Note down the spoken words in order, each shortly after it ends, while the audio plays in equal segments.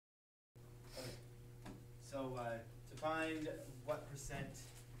find what percent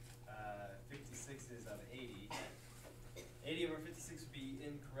 56 is of 80. 80 over 56 would be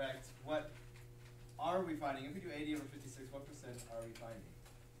incorrect. What are we finding? If we do 80 over 56, what percent are we finding?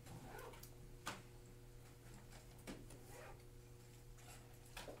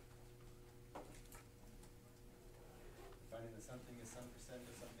 Finding that something is some percent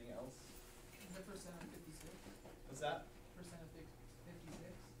of something else? The percent of 56. What's that? Percent of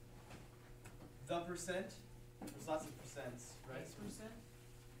 56. The percent? There's lots of percents, right? 8%.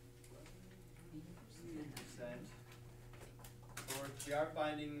 8%. Or we are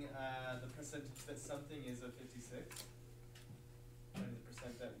finding the percentage that something is of 56. Finding the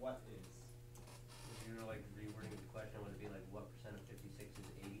percent that what is. If you were like rewording the question, would it be like what percent of 56 is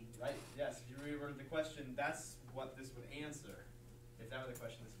 80? Right, yes. If you reword the question, that's what this would answer. If that were the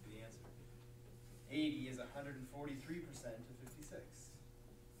question, this would be the answer. 80 is 143% of 56.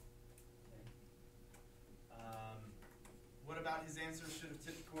 Okay. What about his answer should have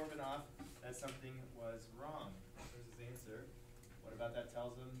tipped Corbin off that something was wrong? There's his answer. What about that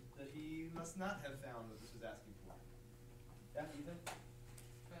tells him that he must not have found what this was asking for? Yeah, Ethan?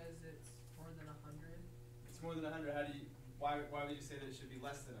 Because it's more than 100. It's more than 100. How do you? Why would you say that it should be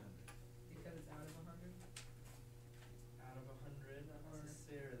less than 100? Because it's out of 100. Out of 100, not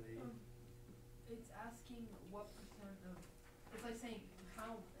necessarily. It's asking what percent of. It's like saying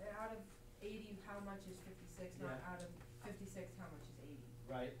how out of 80, how much is 56? Not Yeah. out of 56, how much is 80?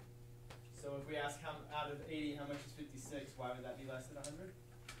 Right. So if we ask how out of 80, how much is 56? Why would that be less than 100?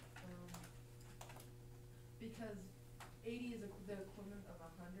 Because 80 is the equivalent of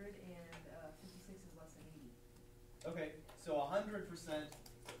 100, and 56 is less than 80. Okay, so 100%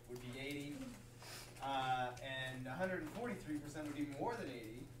 would be 80, and 143% would be more than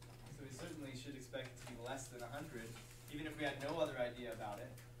 80. So we certainly should expect it to be less than 100, even if we had no other idea about it.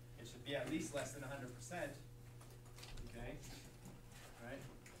 It should be at least less than 100%. Okay, right?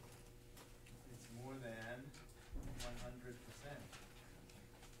 It's more than 100%.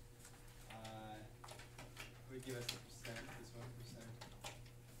 Would give us the percent, this 1%,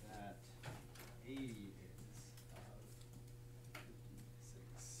 that 80 is of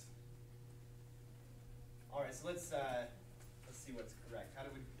 56. All right, so let's see what's correct. How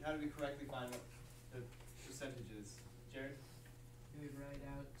do we correctly find what the percentage is? Jared? You would write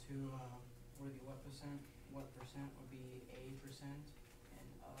out to for the what percent would be a percent,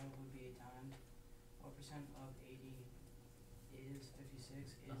 and would be a times. What percent of 80 is 56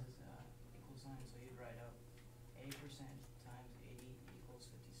 is equal sign, so you'd write out a percent times 80 equals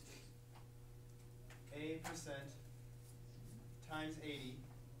 56. A percent times 80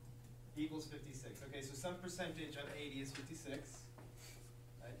 equals 56. Okay, so some percentage of 80 is 56.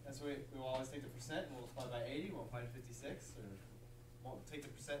 Right? That's why we'll always take the percent and multiply by 80, we'll find 56, or we'll take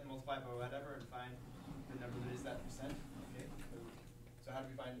the percent and multiply by whatever and find the number that is that percent. Okay. So how do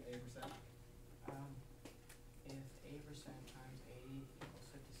we find a percent? If a percent times 80 equals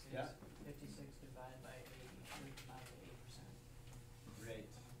 56, yeah. 56 divided by 80 should divide by 8%.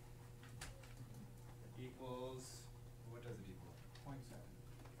 Great. Equals, what does it equal? 0.7.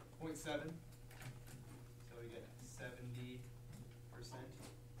 0.7. So we get 70%.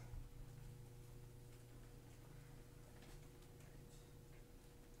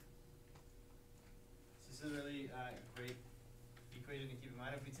 So this is a really great equation to keep in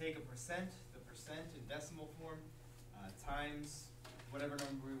mind. If we take a percent, the percent in decimal form, times whatever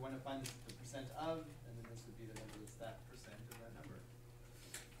number we want to find the percent of, and then this would be the number that's that percent of that number.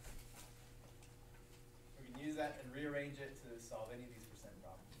 We can use that and rearrange it to solve any of these percent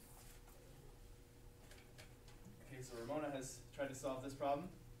problems. Okay, so Ramona has tried to solve this problem.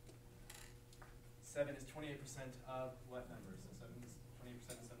 7 is 28% of what number? So 7 is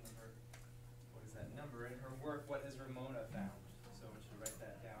 28% of some number. What is that number? In her work, what has Ramona found? So I want you to write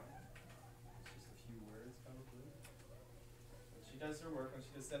that down. It's just a few words, probably. When she does her work, when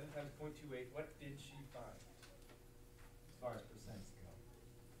she does 7 times 0.28, what did she find? As far as percents go.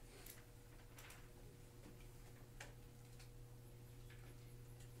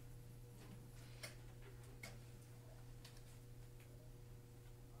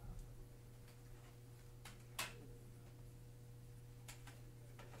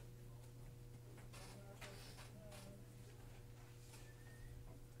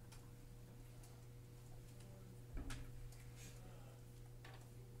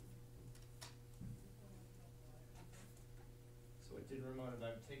 So what did Ramona,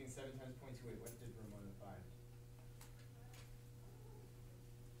 by taking 7 times 0.28, what did Ramona find?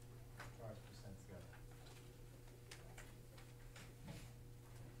 As far as percents go.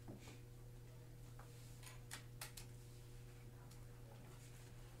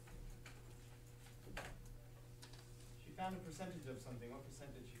 found a percentage of something, what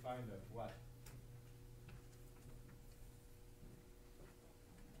percent did she find of what?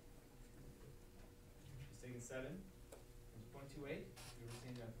 She's taking 7 times 0.28. You were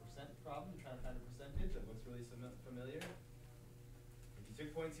seeing a percent problem, trying to find a percentage of what's really familiar. If you took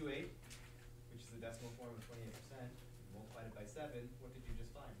 0.28, which is the decimal form of 28%, multiplied it by 7, what did you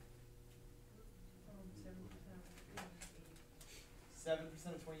just find? 7%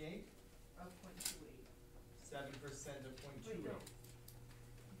 7% of 28? of 0.28. 7% of 0.28. Wait, no.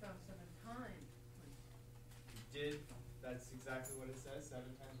 You found 7 times. You did, that's exactly what it says, 7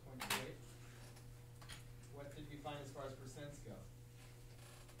 times 0.28. What did we find as far as percents go?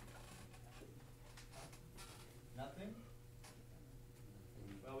 Nothing?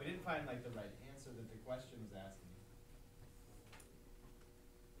 Well, we didn't find like the right answer that the question was asking.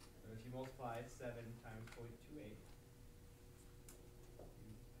 But if you multiply 7 times 0.28, you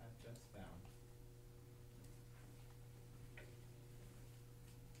have just found.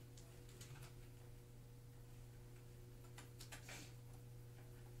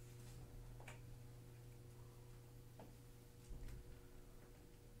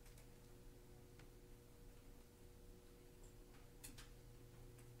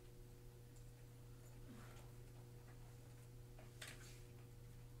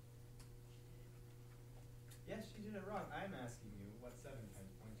 Yes, she did it wrong. I'm asking you what 7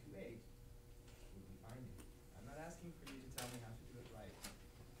 times 0.28 would be finding. I'm not asking for you to tell me how to do it right.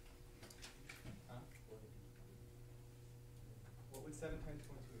 Huh? What would 7 times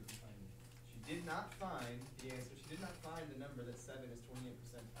 0.28 be finding? She did not find the answer. She did not find the number that 7 is 28%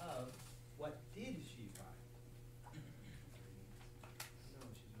 of. What did she find?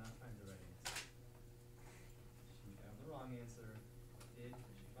 No, she did not find the right answer. She found the wrong answer. What did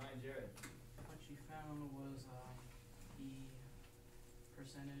she find, Jared? What she found was the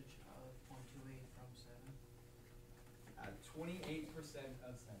percentage of 0.28 from 7. 28%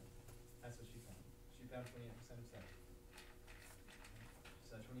 of 7. That's what she found. She found 28% of 7.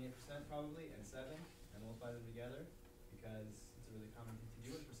 So 28% probably, and 7, and multiply them together, because it's a really common thing to do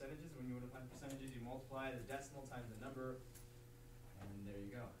with percentages. When you want to find percentages, you multiply the decimal times the number, and there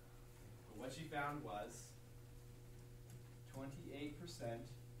you go. But what she found was 28%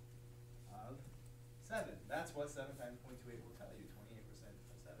 of 7. That's what 7 times 0.28 will tell you, 28%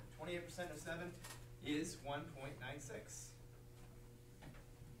 of 7. 28% of 7 is 1.96.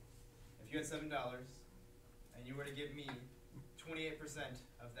 If you had $7 and you were to give me 28%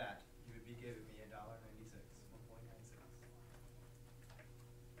 of that, you would be giving me $1.96, 1.96.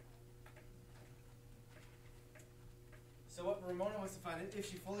 So what Ramona wants to find, if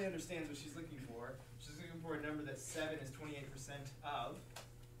she fully understands what she's looking for, she's looking for a number that 7 is 28% of.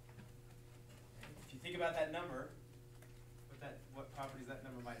 If you think about that number, what properties that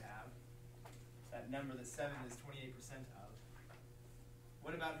number might have, that number that 7 is 28% of.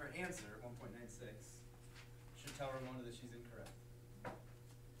 What about her answer, 1.96? Should tell Ramona that she's incorrect.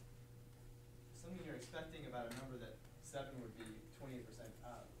 Something you're expecting about a number that 7 would be 28%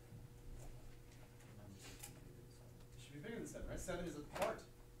 of. It should be bigger than 7, right? 7 is a part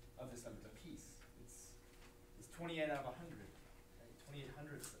of this number, it's a piece. It's 28 out of 100, right? 28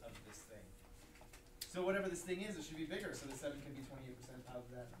 hundredths of this thing. So whatever this thing is, it should be bigger, so the 7 can be 28% of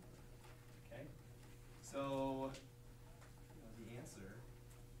that number. Okay? So the answer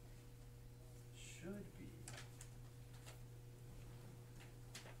should be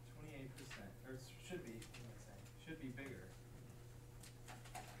 28%, or should be, what am I saying? Should be bigger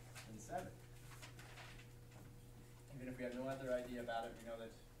than 7. Even if we have no other idea about it, we know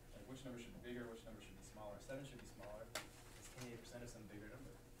that like which number should be bigger, which number should be smaller. 7 should be smaller. It's 28% of some bigger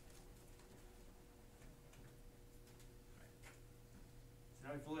number. So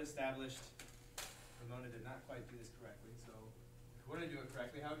now we fully established Ramona did not quite do this correctly. So if we want to do it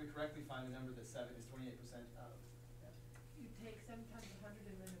correctly, how would we correctly find the number that 7 is 28% of? Yeah. You take 7 times 100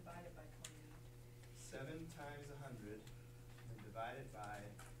 and then divide it by 28. 7 times 100 and divide it by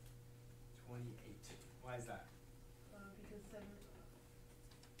 28. Why is that? Because 7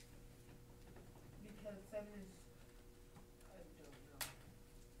 is, I don't know.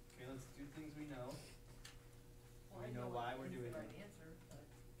 Okay, let's do things we know. Well, We I know why we're it's doing the right it. answer, but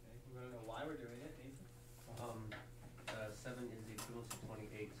Okay, we want to know why we're doing it. Nathan? 7 is the equivalent to 28,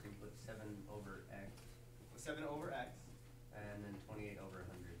 so you put 7 over x, 7 over x. and then 28 over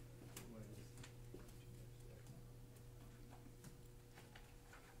 100.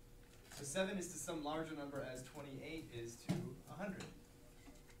 So 7 is to some larger number as 28 is to 100.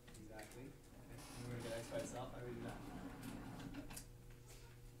 Exactly. Okay. And we're going to get x by itself. How do we do that?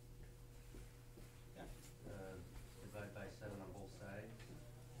 Yeah. Divide by 7 on both sides.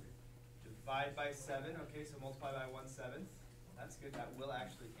 divide by 7, okay, so multiply by 1/7. That's good, that will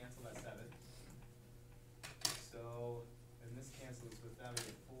actually cancel that 7. So, and this cancels with that,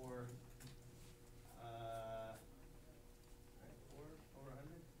 we get 4, right, 4 over 100,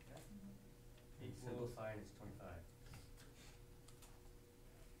 yeah? And Equals, simplifying is 25.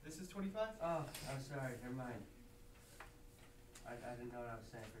 this is 25? Oh, I'm sorry, never mind. I didn't know what I was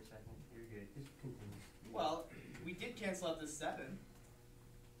saying for a second. You're good, just continue. Well, we did cancel out this 7,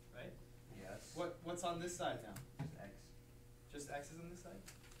 right? Yes. What's on this side now? Just x. Just x is on this side?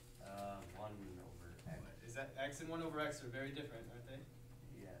 1 over x. Is that x and 1 over x are very different, aren't they?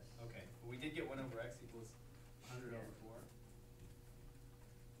 Yes. Okay, but we did get 1 over x equals 100 Yeah. over 4.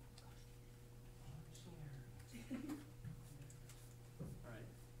 Alright,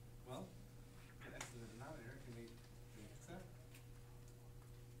 well, get x in the denominator, can we fix that?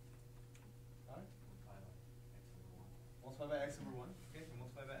 Alright, multiply by x over 1, okay, so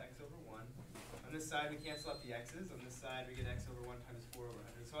multiply by x over 1. On this side we cancel out the x's, on this side we get x over 1 times 4 over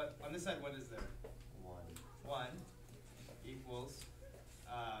 100. So on this side what is there? 1. 1 equals,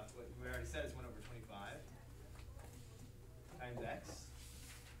 what we already said is 1 over 25 times x.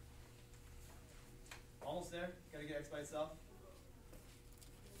 Almost there, gotta get x by itself.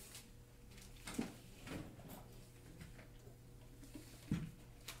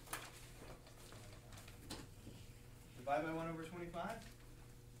 Divide by 1 over 25.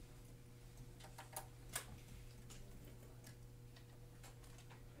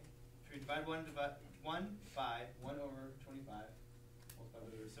 Should we divide 1 by 1 over 25, multiply by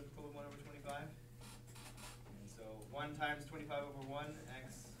the reciprocal of 1 over 25. And so 1 times 25 over 1,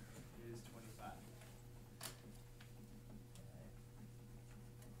 x is 25.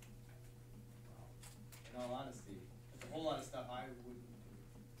 In all honesty, that's a whole lot of stuff I wouldn't do,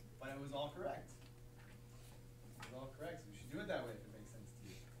 but it was all correct. It was all correct, so we should do it that way if it makes sense to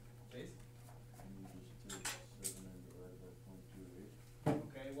you. Chase? And you just take 7 and divide by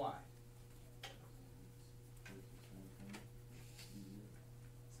 0.28. Okay, why? It's the same thing, easier.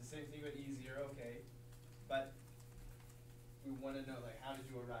 It's the same thing but easier, okay. But we want to know, like, how did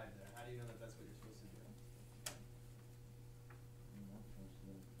you arrive there? How do you know that that's what you're supposed to do? You know, just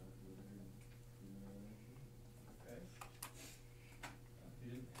like calculator and figure out an answer. Okay.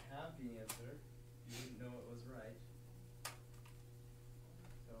 You didn't have the answer. You didn't know it was right.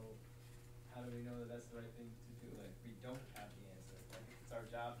 So, how do we know that that's the right thing to do? Like, we don't have the answer. Like, it's our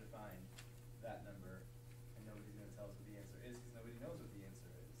job to find that number, and nobody's going to tell us what the answer is because nobody knows what the answer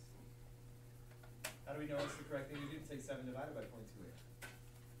is. How do we know it's the correct thing to do to take 7 divided by 0.28?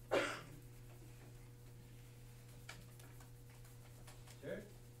 Jared?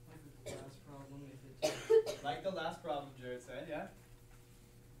 Like the last problem, if it's, Like the last problem Jared said, yeah?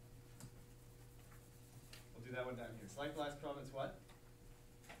 We'll do that one down here. So like the last problem, it's what?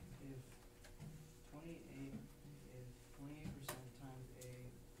 if 28% times a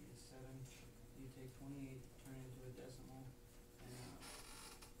is 7, you take 28, turn it into a decimal, and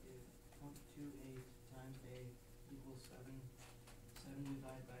if 0.28 times a equals 7, 7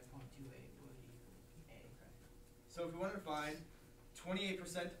 divided by 0.28 would equal a. So if we wanted to find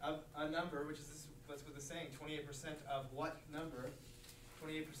 28% of a number, which is this, that's what it's saying, 28% of what number?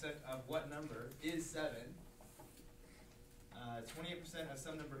 28% of what number is 7? 28% of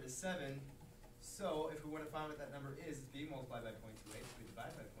some number is 7. So if we want to find what that number is, it's being multiplied by 0.28. So we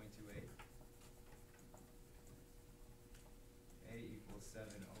divide by 0.28. A equals 7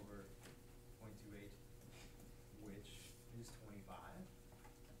 over 0.28, which is 25.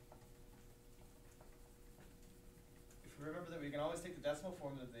 If we remember that we can always take the decimal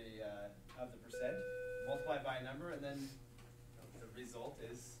form of the percent, multiply by a number, and then the result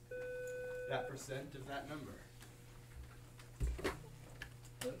is that percent of that number.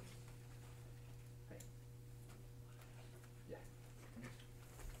 Yeah.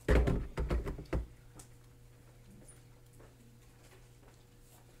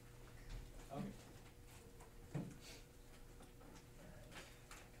 Okay.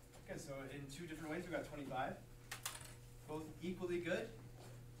 Okay, so in two different ways, we got 25. Both equally good.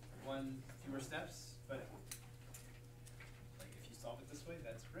 One fewer steps, but like if you solve it this way,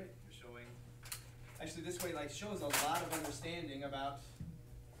 that's great. You're showing. Actually, this way like shows a lot of understanding about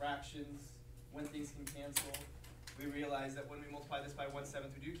fractions, when things can cancel. We realize that when we multiply this by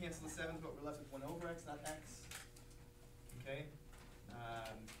 1/7, we do cancel the 7s, but we're left with 1 over x, not x. Okay.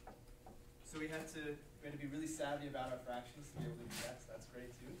 So we had to be really savvy about our fractions to be able to do that. So that's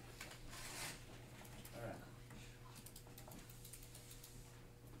great too. All right.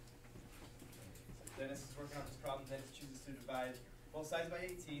 So Dennis is working on this problem. Dennis chooses to divide both sides by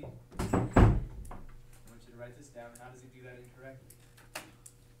 18. I want you to write this down. How does he do that incorrectly?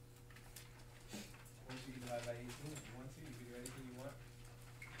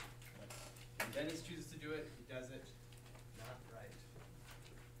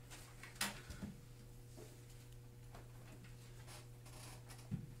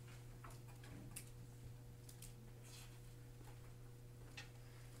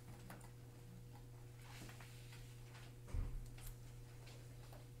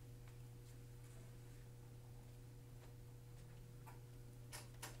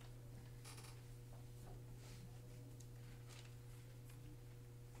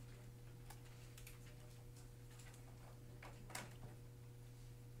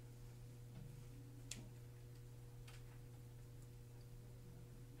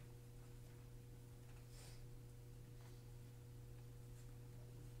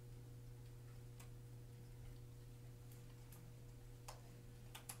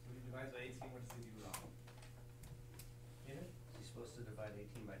 18, what does he do wrong? Get it? Is he supposed to divide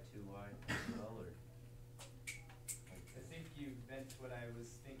 18 by 2y as well, or? Like I think you meant what I was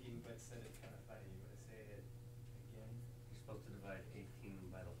thinking, but said it kind of funny. You want to say it again? He's supposed to divide 18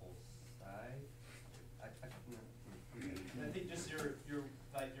 by the whole side? I think just your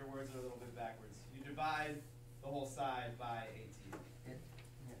like your words are a little bit backwards. You divide the whole side by 18. Yes.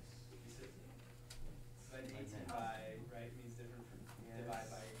 You said divide I 18 meant- by right means different from divide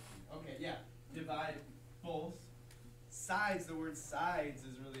Yes. by 18. Okay, yeah. Divide both sides. The word sides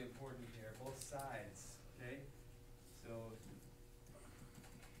is really important here. Both sides. Okay. So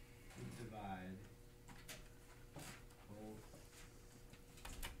divide both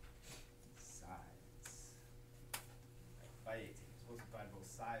sides by 18. We're supposed to divide both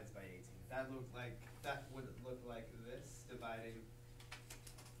sides by 18. That would look like this, dividing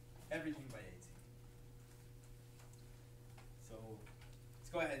everything by 18. So let's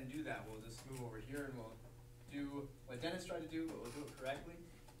go ahead and do that. We'll just move over here and we'll do what Dennis tried to do, but we'll do it correctly.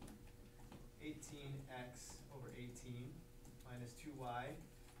 18x over 18 minus 2y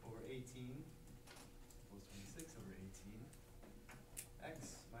over 18 equals 26 over 18.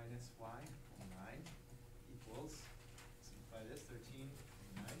 X minus y, 9, equals, simplify this, 13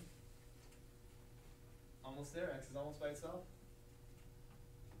 over 9. Almost there, x is almost by itself.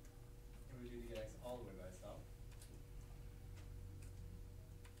 What do we do to get x all the way by itself?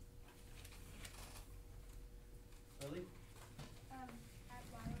 Lily? Add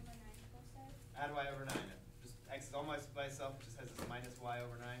y over 9 to both sides. Add y over 9. Just x is almost by itself, it just has this minus y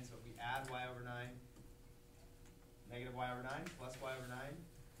over 9. So if we add y over 9, negative y over 9 plus y over 9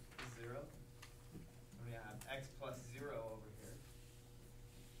 is 0. And we have x plus 0 over here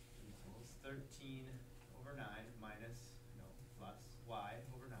equals 13 over 9 minus, no, plus y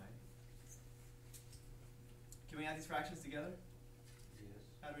over 9. Can we add these fractions together? Yes.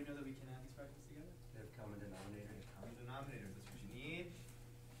 How do we know that we can add these fractions together? They have common denominator. Common denominators, that's what you need.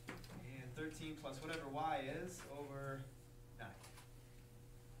 And 13 plus whatever y is over 9.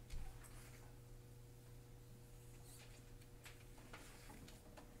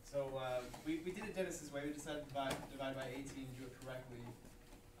 So we did it Dennis's way. We decided to divide by 18 and do it correctly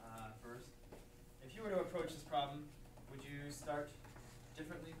first. If you were to approach this problem, would you start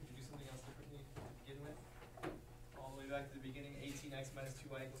differently? Would you do something else differently to begin with? All the way back to the beginning, 18x minus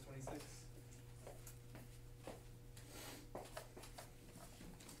 2y equals 26.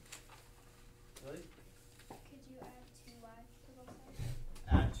 Really? Could you add 2y to both sides?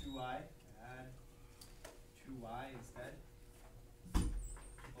 Add 2y. Add 2y instead.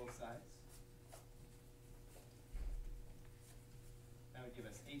 Both sides. That would give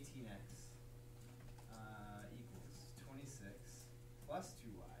us 18x equals 26 plus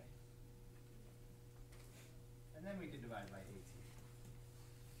 2y. And then we could divide by 18.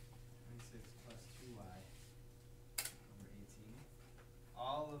 26 plus 2y over 18.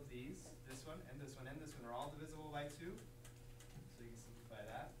 All of these, this one and this one and this one, are all divisible by 2. So you can simplify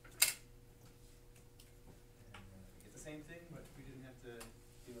that. And we get the same thing, but we didn't have to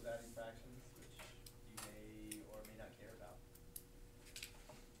deal with adding fractions, which you may or may not care about.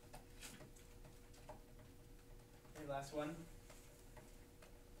 Okay, last one.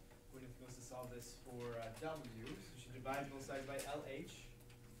 Gwyneth goes to solve this for W, so she divides both sides by LH.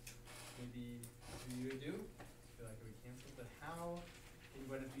 Maybe you do. Feel like it would cancel, but how can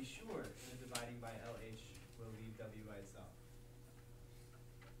Gwyneth be sure that dividing by LH will leave W by itself?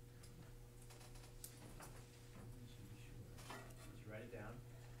 You should be sure. Did you write it down?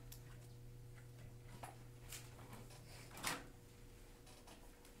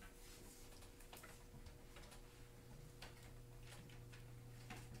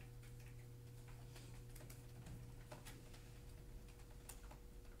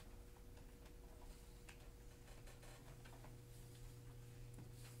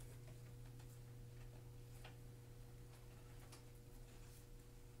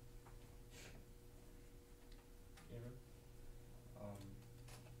 Cameron?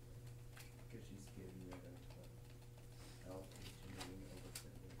 Because she's getting rid of L, H, and A over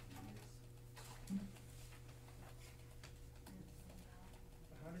 7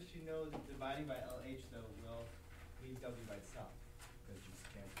 How does she know that dividing by LH though will leave W by itself? because she's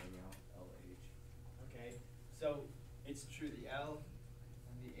canceling out LH. Okay, so it's true the L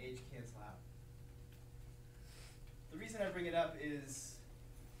and the H cancel out. The reason I bring it up is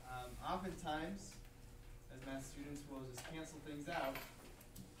oftentimes as math students we'll just cancel things out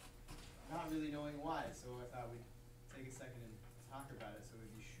not really knowing why. So I thought we'd take a second and talk about it so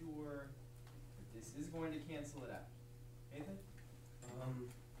we'd be sure that this is going to cancel it out. Nathan?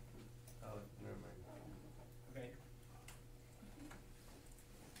 Oh, never mind. Okay.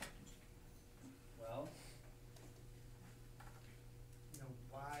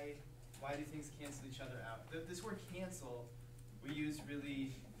 Why do things cancel each other out? This word cancel we use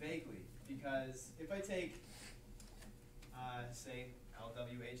really vaguely, because if I take, say,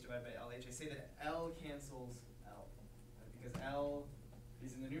 LWH divided by LH, I say that L cancels L, right? Because L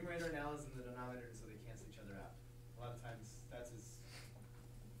is in the numerator and L is in the denominator, and so they cancel each other out. A lot of times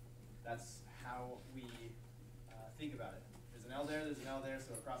that's how we think about it. There's an L there,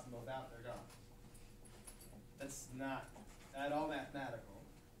 so cross them both out, they're gone. That's not at all mathematical.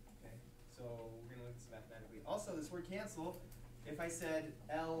 Okay, so we're going to look at this mathematically. Also, this word cancel, if I said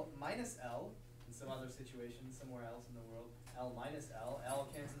L minus L in some other situation, somewhere else in the world, L minus L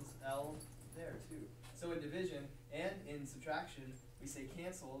cancels L there too. So in division and in subtraction, we say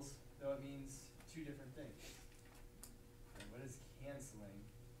cancels, though it means two different things. And what is canceling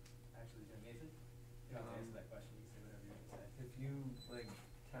actually doing? Nathan? You don't have to answer that question, you can say whatever you want to say. If you like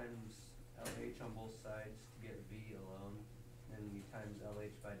times LH on both sides to get V alone, then you times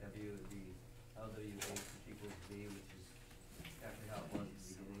LH by W, it would be LWH which equals V, which is actually how it was at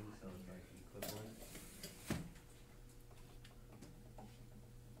the beginning, so it's like equivalent.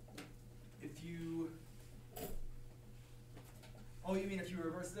 If you, oh, you mean if you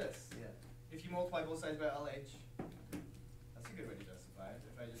reverse this? Yeah. If you multiply both sides by LH, that's a good way to justify it.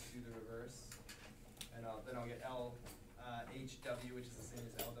 If I just do the reverse, and then I'll get LHW, which is the same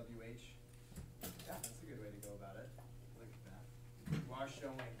as LWH. Yeah, that's a good way to go about it. Look at that. You are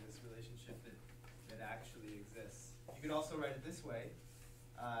showing this relationship that actually exists. You could also write it this way.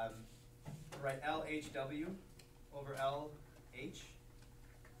 Write LHW over LH.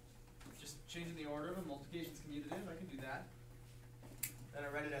 Just changing the order of them. Multiplication's commutative. I can do that. Then I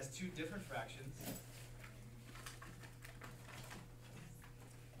write it as two different fractions.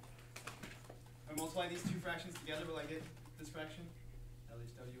 If I multiply these two fractions together, will I get this fraction?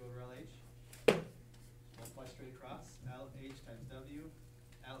 LHW over LH. Multiply straight across. LH times W.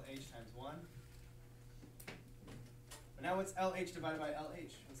 LH times 1. But now what's LH divided by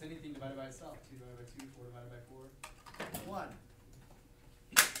LH? What's anything divided by itself? 2 divided by 2, 4 divided by 4. 1.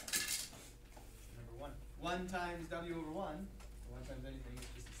 Number 1. 1 times W over 1. 1 times anything is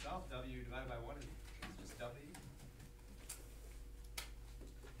just itself. W divided by 1 is just W.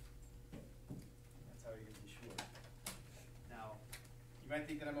 That's how you can be sure. Now, you might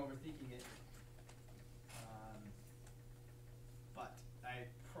think that I'm overthinking it. But I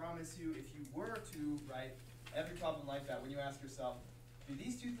promise you, if you were to write every problem like that, when you ask yourself, do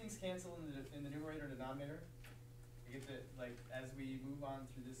these two things cancel in the numerator and denominator? I get that, like, as we move on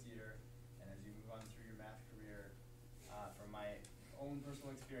through this year, and as you move on through your math career, from my own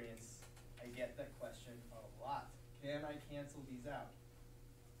personal experience, I get that question a lot. Can I cancel these out?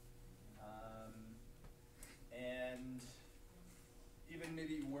 And even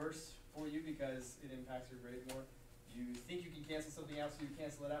maybe worse for you because it impacts your grade more. You think you can cancel something out, so you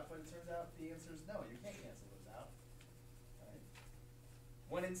cancel it out, but it turns out the answer is no, you can't cancel those out. Right?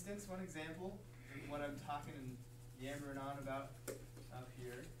 One instance, one example, what I'm talking and yammering on about up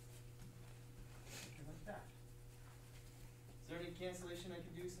here, something like that. Is there any cancellation I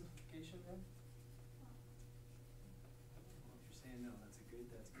can do, simplification then? Well, if you're saying no, that's pretty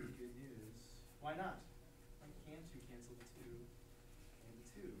good news. Why not? Why can't you cancel the 2 and the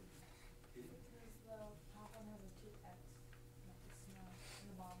 2? Katie? Because the top one has a 2x, not the small,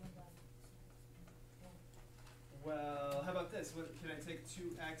 and the bottom one does. Well, how about this? What, can I take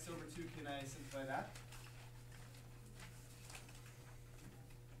 2x over 2? Can I simplify that?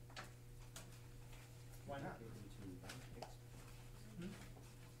 Why not? Hmm?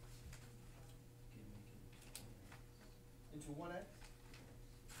 Into 1x?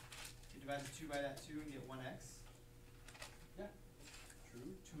 You divide the 2 by that 2 and get 1x? Yeah, true.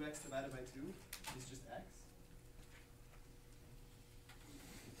 2x divided by 2 is just x.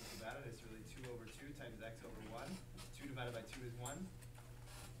 If you think about it, it's really 2 over 2 times x over 1. 2 divided by 2 is 1.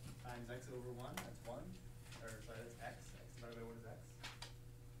 Times x over 1, that's 1. Or, sorry, that's x. X divided by 1 is x.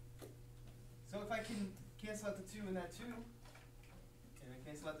 So if I can cancel out the 2 and that 2, can I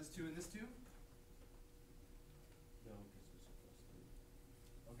cancel out this 2 and this 2? No, because it's a plus 3.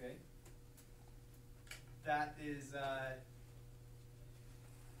 Okay. That is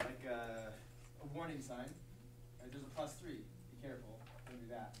like a warning sign. Right? There's a plus 3. Be careful. Don't do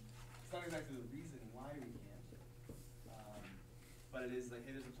that. It's not exactly the reason why we can't. But it is like,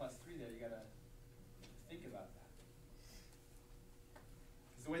 hey, there's a plus 3 there. You gotta think about that.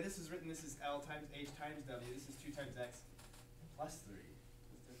 Because the way this is written, this is L times H times W. This is 2 times x plus 3.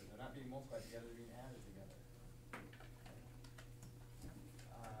 It's different. They're not being multiplied together. They're being added together.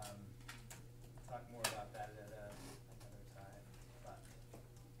 Talk more about that at another time. But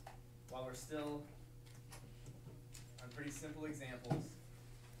while we're still on pretty simple examples,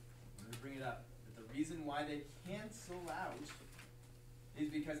 The reason why they cancel out is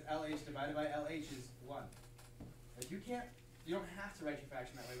because LH divided by LH is 1. Like you don't have to write your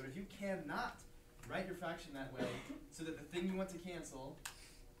fraction that way, but if you cannot write your fraction that way so that the thing you want to cancel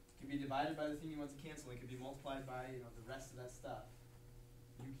can be divided by the thing you want to cancel, it can be multiplied by, the rest of that stuff,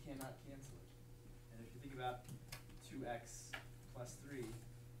 you cannot cancel it. And if you think about 2x plus 3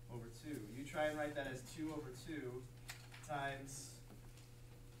 over 2, you try and write that as 2 over 2 times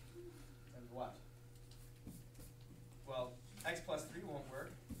what? Well, x plus 3 won't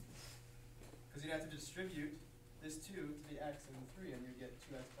work, because you'd have to distribute this 2 to the x and the 3, and you'd get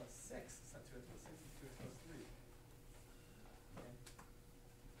 2x plus 6. It's not 2x plus 6, it's 2x plus 3. Okay?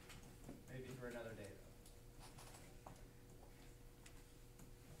 Maybe for another day, though.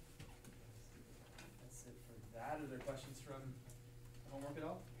 That's it for that. Are there questions from homework at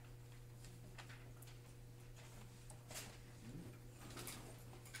all?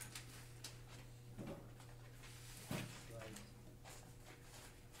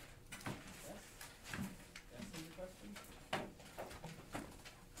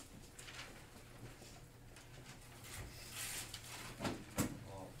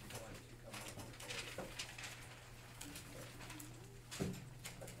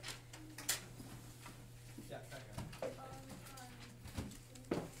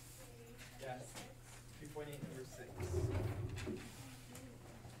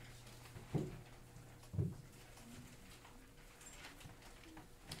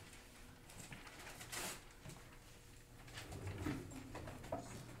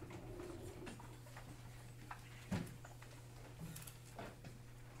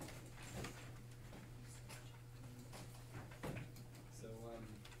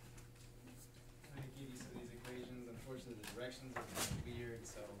 Unfortunately, the directions are kind of weird,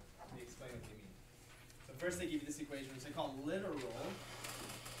 so let me explain what they mean. So first they give you this equation, which they call literal,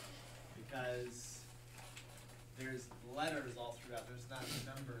 because there's letters all throughout. There's not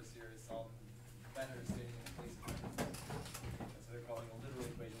numbers here. It's all letters standing in place of numbers. That's what they're calling a literal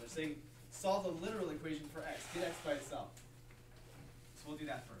equation. They're saying solve the literal equation for x. Get x by itself. So we'll do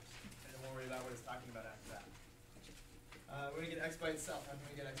that first, and then we'll worry about what it's talking about after that. We're going to get x by itself. How can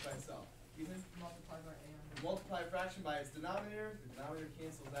we get x by itself? Ethan? Multiply by a. Multiply a fraction by its denominator. The denominator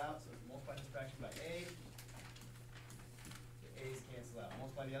cancels out, so if you multiply this fraction by a, the a's cancel out.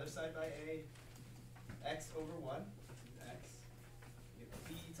 Multiply the other side by a, x over 1, x. You get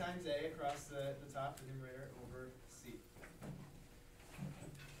b times a across the top, the numerator, over c.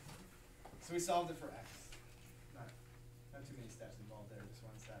 So we solved it for x. Not too many steps involved there, just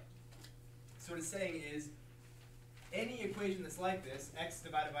one step. So what it's saying is, any equation that's like this, x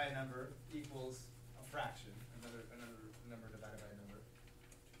divided by a number equals a fraction, another number divided by a number,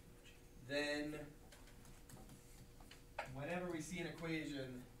 then whenever we see an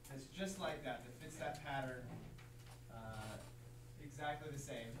equation that's just like that fits that pattern exactly the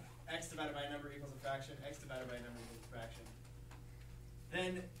same, x divided by a number equals a fraction, x divided by a number equals a fraction,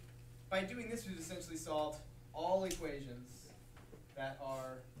 then by doing this we've essentially solved all equations that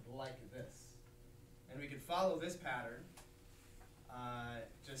are like this. And we can follow this pattern,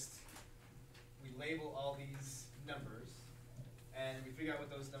 we label all these numbers, and we figure out what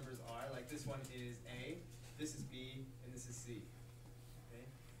those numbers are. Like this one is A, this is B, and this is C. Okay?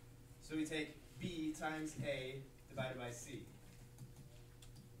 So we take B times A divided by C,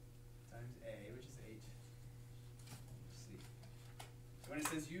 times A, which is 8, C. So when it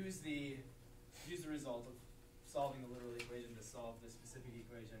says use the result of solving the literal equation to solve the specific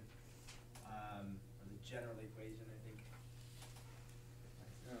equation, or the general equation, I think.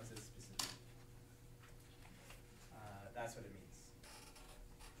 No, it says specific. That's what it means.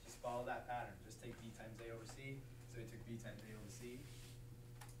 Just follow that pattern. Just take B times A over C. So we took B times A over C.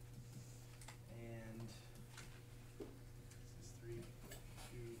 And this is 3,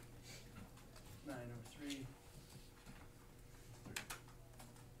 2, 9 over 3.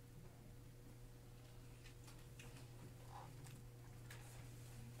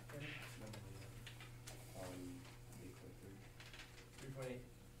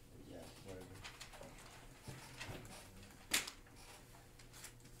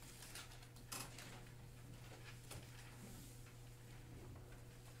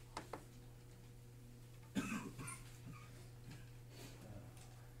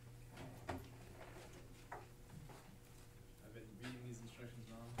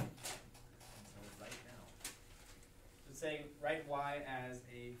 Saying write y as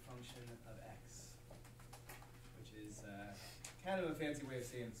a function of x, which is kind of a fancy way of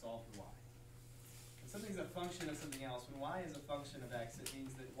saying solve for y. When something's a function of something else, when y is a function of x, it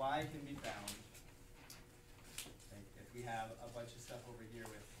means that y can be found. Like if we have a bunch of stuff over here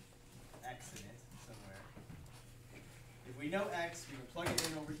with x in it, we know x, we can plug it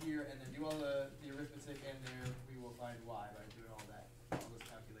in over here and then do all the arithmetic, and there we will find y by doing all those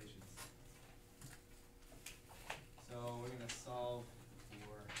calculations. So we're gonna solve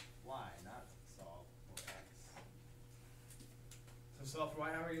for y, not solve for x. So solve for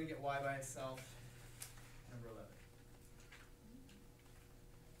y, how are we gonna get y by itself? Number 11.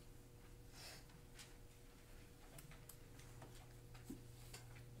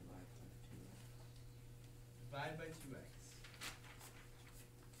 Divide by 2x. Divide by 2x.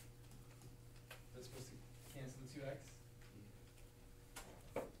 That's supposed to cancel the 2x?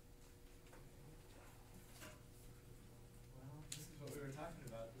 Well, this is what we were talking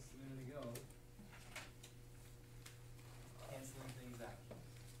about just a minute ago. Canceling things out.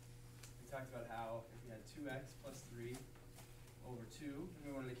 We talked about how if we had 2x plus 3 over 2, and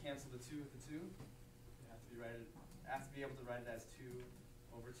we wanted to cancel the 2 with the 2, we have to be able to write it as 2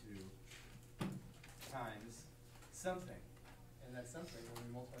 over 2 times something. And that something, when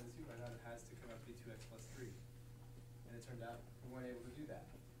we multiply the 2 by that, it has to come out to be 2x plus 3. And it turned out we weren't able to do that,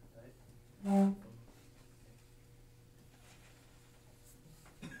 right?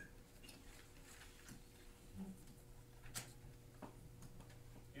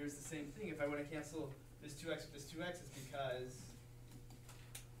 Here's the same thing. If I want to cancel this 2x with this 2x, it's because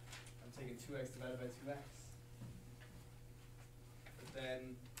I'm taking 2x divided by 2x. But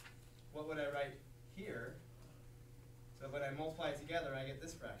then, what would I write here? So when I multiply it together, I get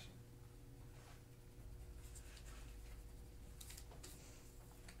this fraction.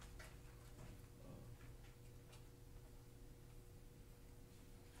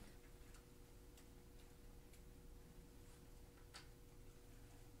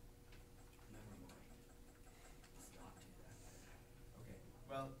 Never mind. Let's not do that. Okay,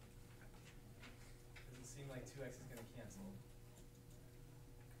 well, doesn't seem like 2x is going to cancel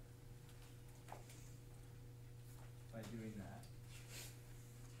by doing that.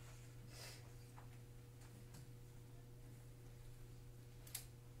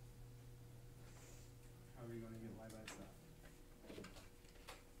 How are you going to get y by itself?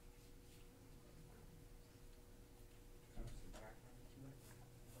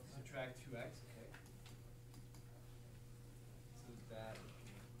 Subtract 2x, okay. So that,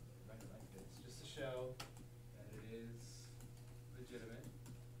 write it like this, just to show that it is legitimate.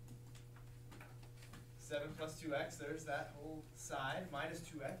 7 plus 2x, there's that whole side, minus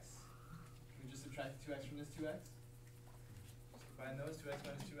 2x. Can we just subtract 2x from this 2x? Just combine those, 2x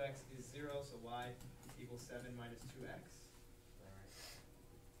minus 2x is 0, so y equals 7 minus 2x.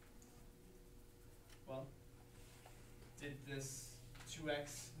 Well, did this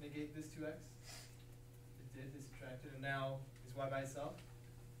 2x negate this 2x? It did, they subtracted, and now is y by itself?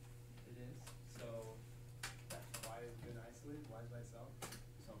 It is, so y is good and isolated, y is by itself,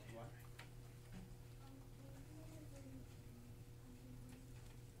 solve for y.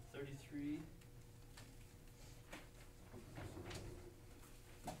 33.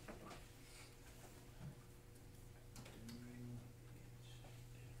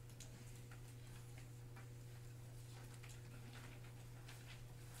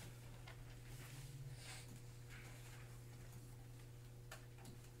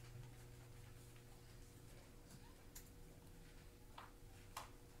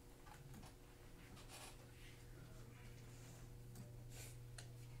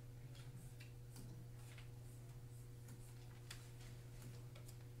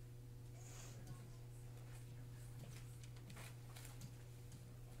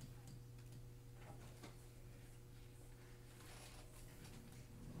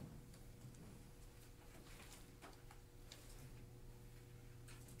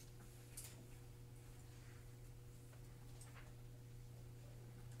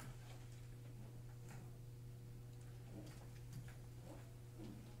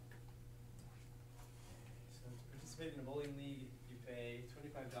 So to participate in a bowling league, you pay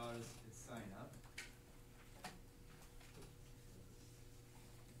 $25 to sign up.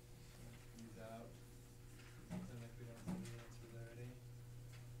 These out. Pretend like we don't see the answer there already.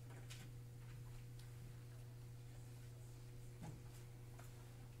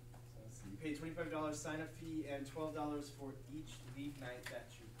 So let's see. You pay $25 sign up fee and $12 for each league night that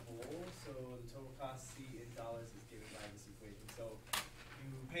you bowl. So the total cost C in dollars is given by this equation. So you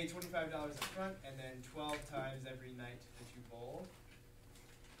pay $25 up front, and then 12 times every night that you bowl.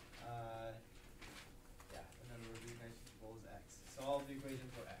 Yeah, the number of league nights that you bowl is x. Solve the equation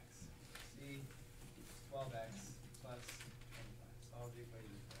for x. C equals 12x plus 25. Solve the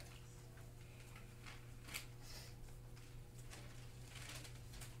equation for x.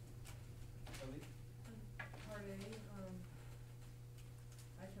 Charlie? Part A,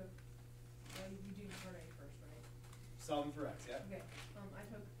 I took, well, you do part A first, right? solving for x, yeah? Okay, I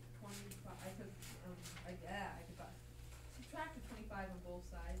took 25, I took, subtracted 25 on both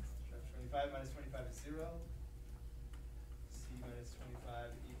sides. 25 minus 25 is 0. C minus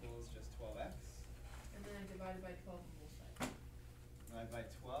 25 equals just 12x. And then I divided by 12 on both sides. Divided by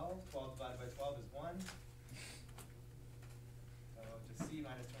 12. 12 divided by 12 is 1. So just C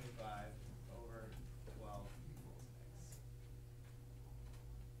minus 25 over 12 equals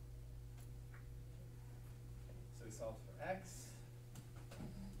x. So we solved for x.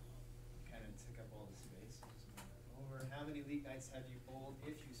 Kind of took up all the space. So just move that over. How many league nights have you bowled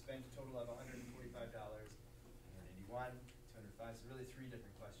if you spent a total of $145? 181, 205. So really 3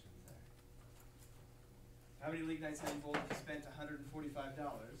 different questions there. How many league nights have you bowled if you spent $145? How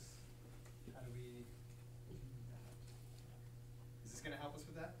do we do that? Is this going to help us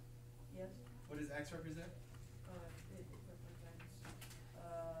with that? Yes. What does x represent? It represents,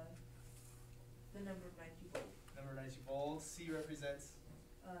 the number of nights you bowled. Number of nights you bowled. C represents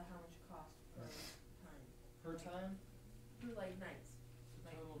How much it cost per time. per time. Per like nights.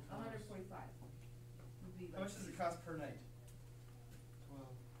 Like Total cost. 145 would be like. How much does it cost per night?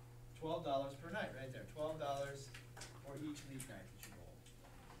 12. $12 per night, right there. $12 for each league night that you bowl.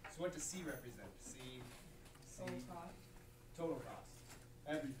 So what does C represent? C. Total cost. Total cost.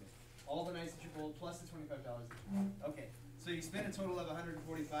 Everything. All the nights that you bowled plus the $25 that you bowled. Okay. So you spent a total of 145,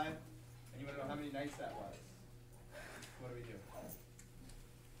 and you want to know how many nights that was. What do we do?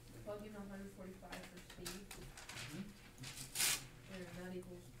 Plug in 145 for C, and that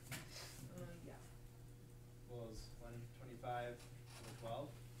equals, yeah. Equals 125 over 12.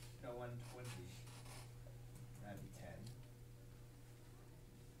 No, 120. That'd be 10.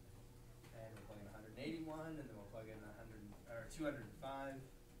 And we'll plug in 181, and then we'll plug in 205, and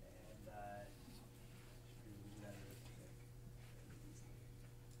should be able to do that arithmetic very easily.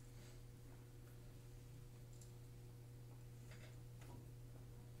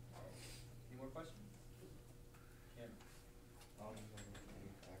 Any more questions? Cameron. Back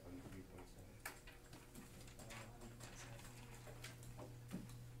on 3.7.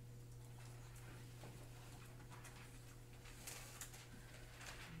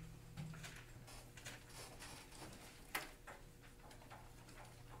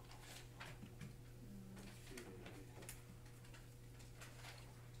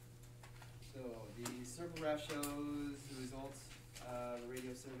 So the circle graph shows the results of the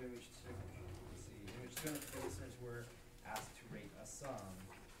radio survey which took, let's see, in which 200 listeners were asked to rate a song.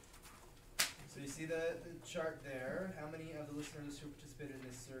 So you see the chart there. How many of the listeners who participated in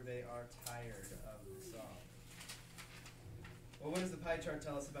this survey are tired of the song? Well, what does the pie chart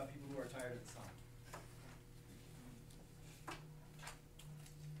tell us about people who are tired of the song?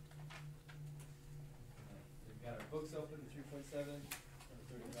 We've got our books open, 3.7, number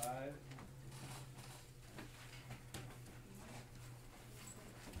 35.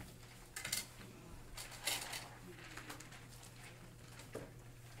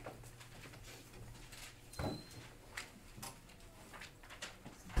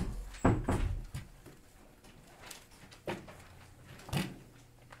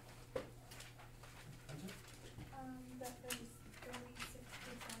 That there's 36% of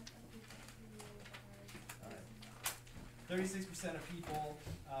people who are. Alright. 36% of people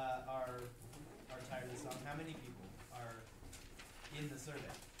are tired of the song. How many people are in the survey?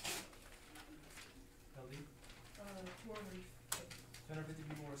 Hildy? 250. 250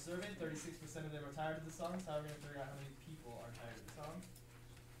 people were surveyed. 36% of them are tired of the song. So how are we going to figure out how many people are tired of the song?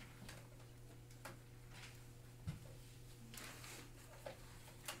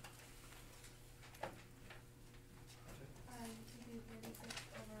 To do 36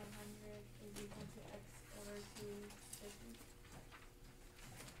 over 100 is equal to x over 250.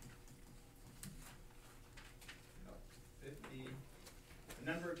 No. 50. The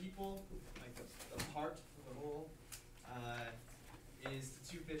number of people, like the part of the whole, is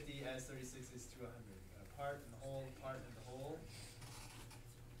 250 as 36 is to 100. We've got a part and the whole, part and the whole.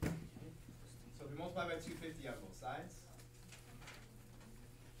 So if we multiply by 250 on both sides,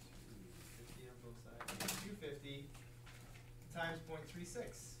 250 on both sides, 250 times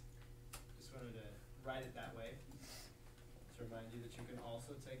 0.36. Just wanted to write it that way to remind you that you can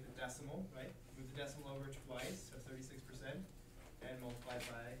also take the decimal, right? Move the decimal over twice, so 36%, and multiply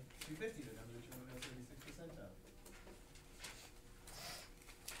by 250, the number that you want to know 36% of.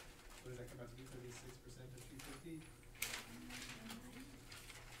 What does that come out to be? 36% of 250?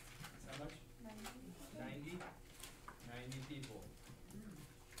 That's how much? 90? 90 people.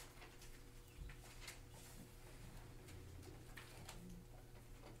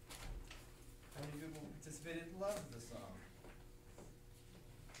 How many people participated and loved the song?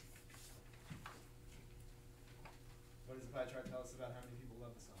 the pie chart tell us about how many people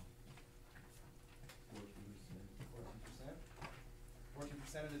love the song? 14%. 14%.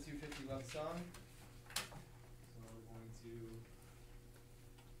 14% of the 250 love the song. So we're going to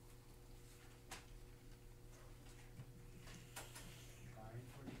find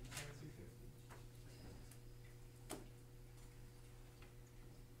 14% of 250.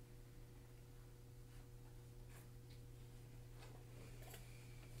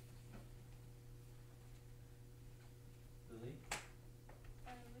 Lily?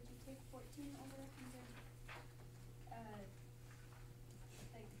 Would you take 14 over 100?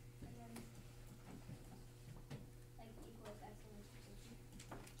 Like, again, like equals x over 250.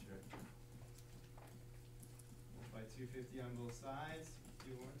 Sure. By 250 on both sides,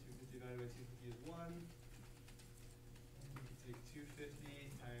 do 1. 250 divided by 250 is 1. And we can take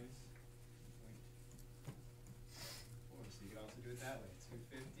 250 times 0.4. So you can also do it that way.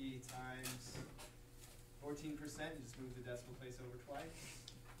 250 times 14%, you just move the decimal place over twice.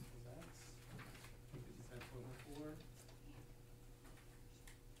 Equals x. 250 times 0.14.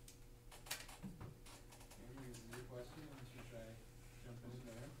 Cameron, this is your question. Why don't you try jumping in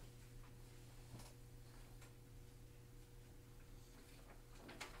there?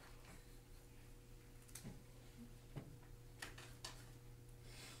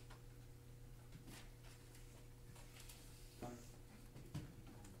 Yep.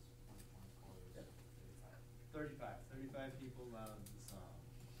 35 people love the song.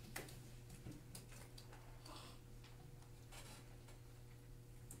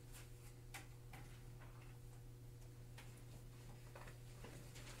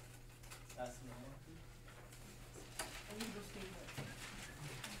 That's the number. I need to go speak with.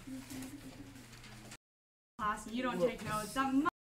 Class, you don't take notes. That